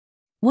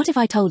What if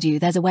I told you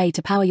there's a way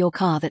to power your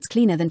car that's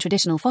cleaner than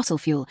traditional fossil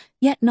fuel,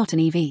 yet not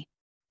an EV?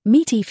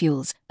 Meet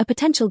e-fuels, a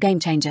potential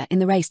game-changer in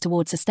the race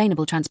towards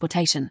sustainable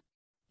transportation.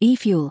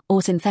 E-fuel,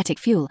 or synthetic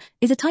fuel,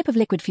 is a type of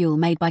liquid fuel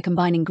made by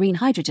combining green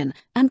hydrogen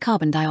and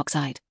carbon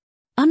dioxide.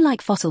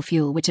 Unlike fossil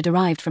fuel, which are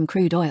derived from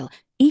crude oil,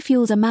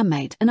 e-fuels are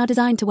man-made and are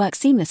designed to work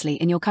seamlessly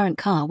in your current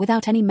car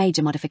without any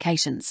major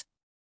modifications.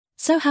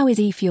 So how is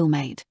e-fuel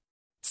made?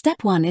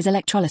 Step 1 is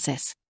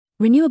electrolysis.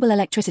 Renewable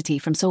electricity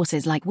from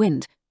sources like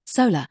wind,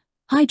 solar,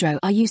 hydro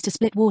are used to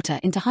split water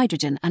into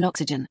hydrogen and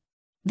oxygen.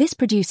 This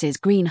produces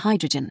green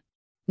hydrogen.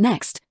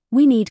 Next,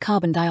 we need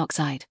carbon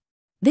dioxide.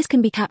 This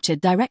can be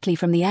captured directly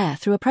from the air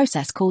through a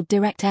process called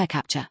direct air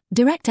capture.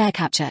 Direct air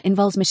capture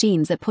involves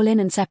machines that pull in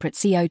and separate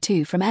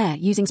CO2 from air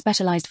using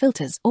specialized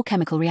filters or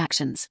chemical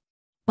reactions.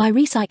 By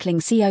recycling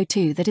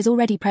CO2 that is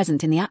already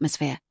present in the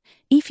atmosphere,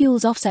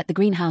 e-fuels offset the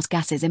greenhouse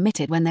gases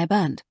emitted when they're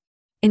burned.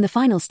 In the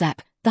final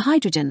step, the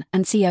hydrogen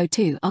and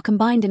CO2 are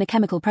combined in a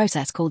chemical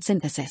process called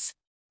synthesis.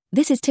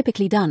 This is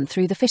typically done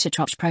through the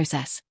Fischer-Tropsch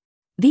process.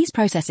 These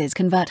processes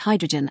convert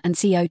hydrogen and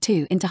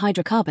CO2 into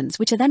hydrocarbons,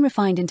 which are then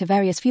refined into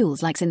various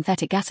fuels like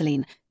synthetic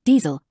gasoline,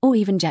 diesel, or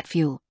even jet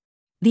fuel.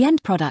 The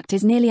end product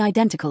is nearly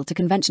identical to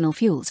conventional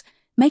fuels,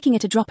 making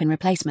it a drop-in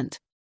replacement.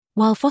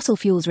 While fossil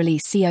fuels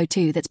release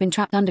CO2 that's been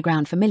trapped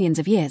underground for millions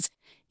of years,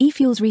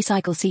 e-fuels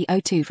recycle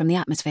CO2 from the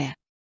atmosphere.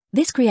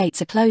 This creates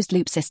a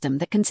closed-loop system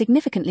that can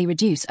significantly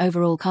reduce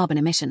overall carbon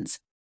emissions.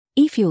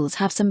 E-fuels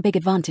have some big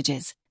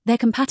advantages. They're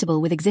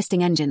compatible with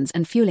existing engines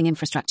and fueling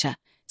infrastructure,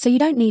 so you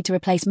don't need to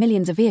replace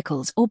millions of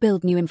vehicles or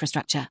build new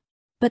infrastructure.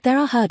 But there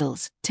are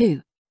hurdles,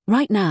 too.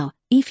 Right now,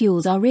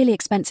 e-fuels are really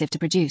expensive to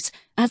produce,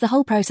 as the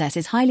whole process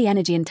is highly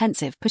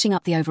energy-intensive, pushing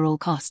up the overall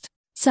cost.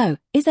 So,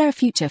 is there a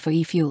future for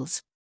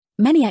e-fuels?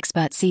 Many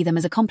experts see them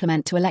as a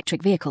complement to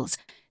electric vehicles.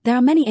 There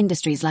are many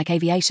industries like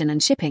aviation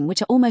and shipping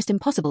which are almost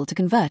impossible to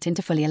convert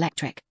into fully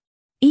electric.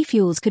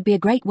 E-fuels could be a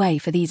great way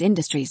for these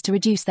industries to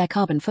reduce their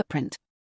carbon footprint.